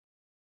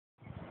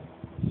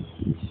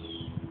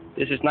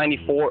This is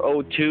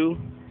 9402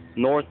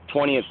 North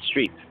 20th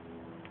Street.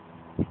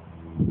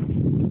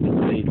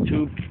 It's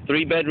a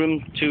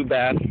 3-bedroom,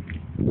 2-bath,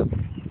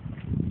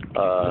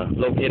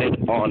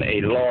 located on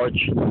a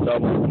large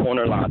double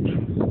corner lot.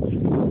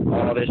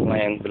 All this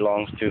land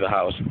belongs to the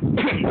house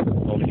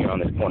over here on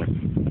this corner.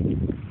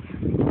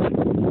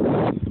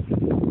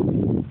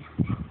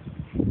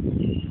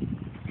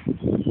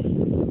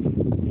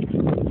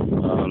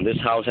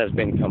 This house has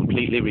been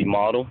completely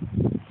remodeled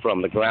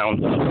from the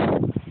ground up.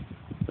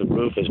 The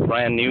roof is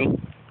brand new.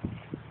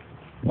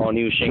 All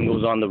new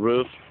shingles on the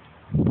roof.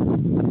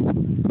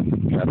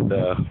 Got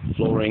the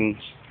flooring,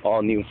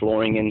 all new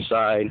flooring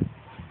inside.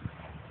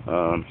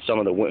 Some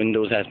of the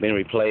windows has been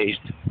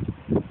replaced.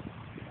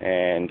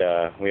 And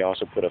we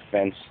also put a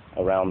fence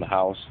around the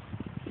house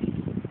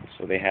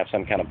so they have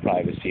some kind of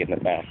privacy in the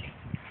back.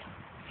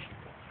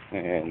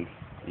 And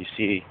you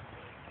see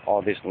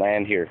all this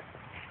land here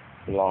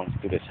belongs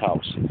to this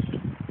house.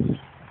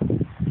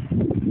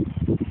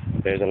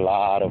 There's a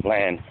lot of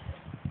land,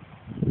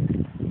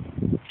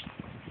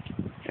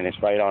 and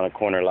it's right on a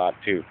corner lot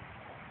too.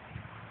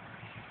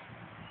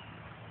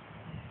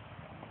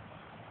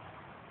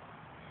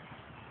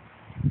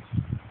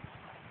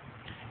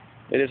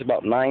 It is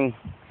about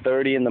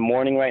 9:30 in the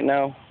morning right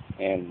now,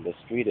 and the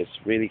street is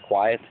really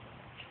quiet.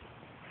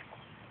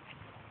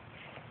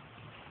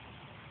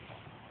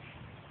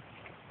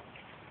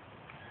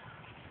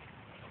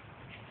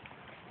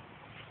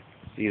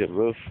 See the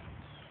roof?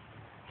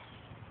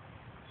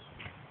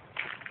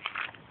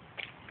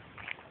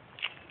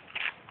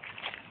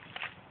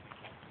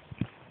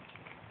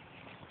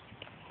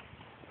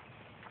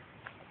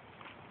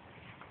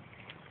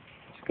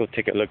 Let's go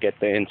take a look at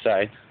the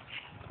inside.